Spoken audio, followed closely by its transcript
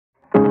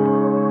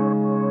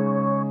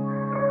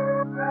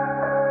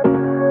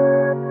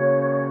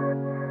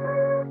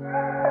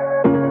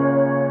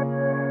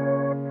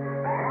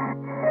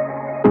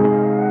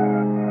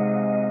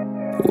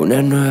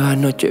Una nueva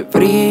noche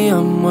fría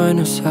en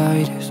Buenos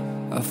Aires.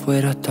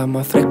 Afuera está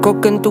más fresco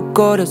que en tu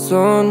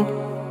corazón.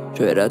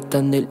 Yo era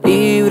tan de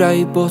Libra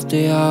y vos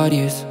de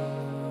Aries.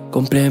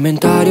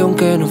 Complementario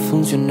aunque no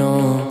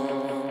funcionó.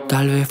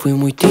 Tal vez fui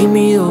muy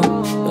tímido,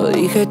 lo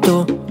dije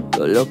todo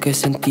lo que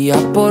sentía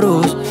por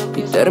vos.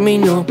 Y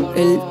terminó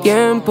el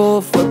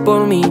tiempo, fue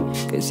por mí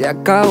que se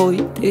acabó. Y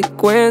te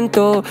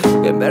cuento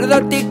que en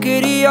verdad te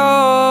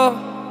quería.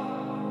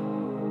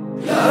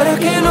 Y ahora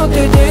que no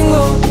te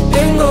tengo,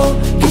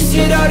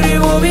 quisiera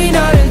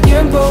rebobinar el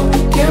tiempo.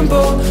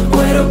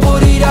 Muero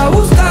por ir a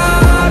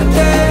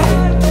buscarte,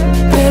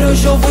 pero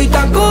yo fui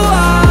tan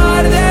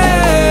cobarde.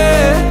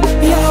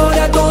 Y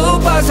ahora todo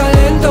pasa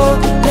lento.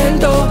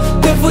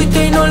 Te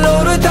fuiste y no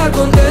logro estar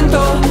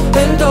contento.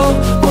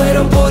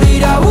 Muero por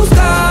ir a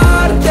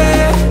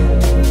buscarte,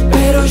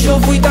 pero yo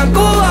fui tan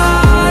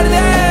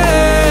cobarde.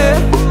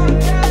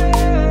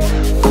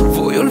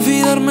 Voy a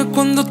olvidarme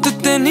cuando te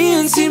tenía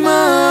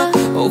encima.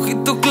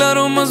 Ojito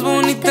claro, más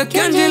bonita que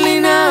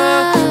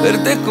Angelina.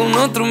 Verte con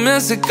otro me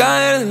hace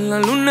caer en la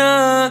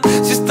luna.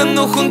 Si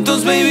estando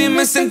juntos, baby,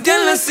 me sentía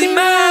en la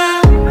cima.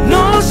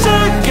 No sé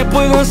qué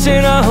puedo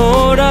hacer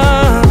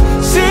ahora.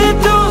 Si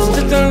tú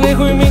estás tan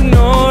lejos y me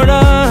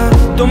ignora.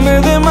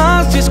 Tomé de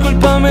más,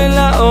 discúlpame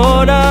la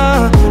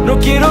hora. No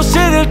quiero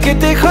ser el que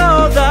te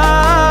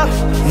joda.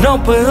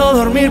 No puedo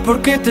dormir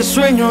porque te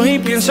sueño y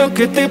pienso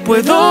que te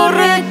puedo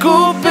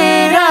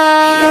recuperar.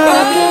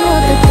 Ahora que no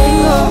te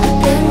tengo,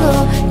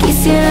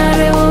 quisiera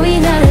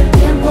rebobinar el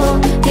tiempo.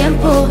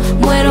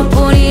 Muero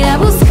por ir a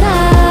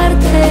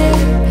buscarte,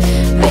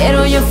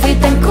 pero yo fui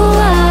tan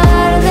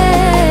cobarde.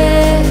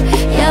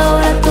 Y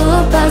ahora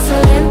todo pasa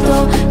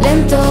lento.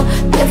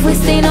 Te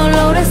fuiste y no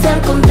logro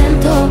estar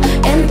contento.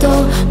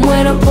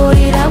 Muero por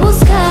ir a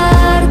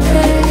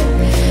buscarte,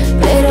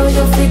 pero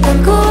yo fui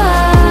tan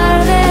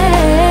cobarde.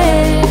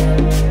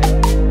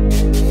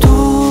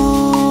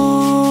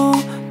 Tú,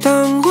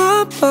 tan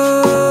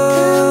guapa,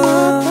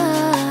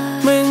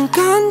 me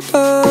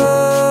encantas,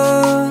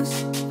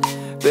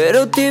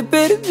 pero te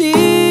perdí.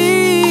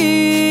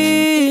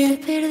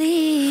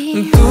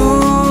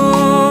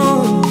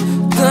 Tú,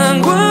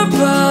 tan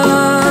guapa,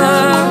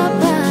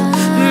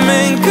 me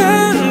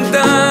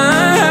encantas,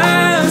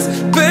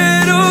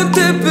 pero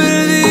te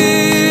perdí.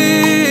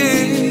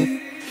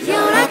 Y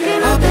ahora que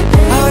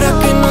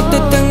no te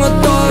tengo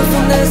todo es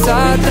un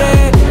desastre.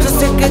 Yo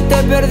sé que te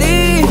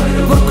perdí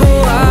por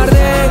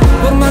cobarde.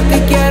 Por más que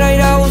quiera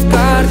ir a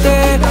buscarte,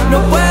 no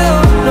puedo.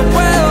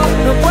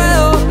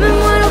 me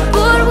muero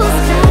por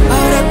buscar.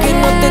 Ahora que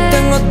no te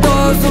tengo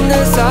todo es un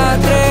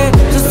desastre.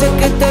 Yo sé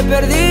que te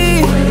perdí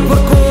por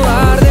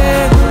cobarde.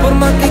 Por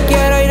más que quiera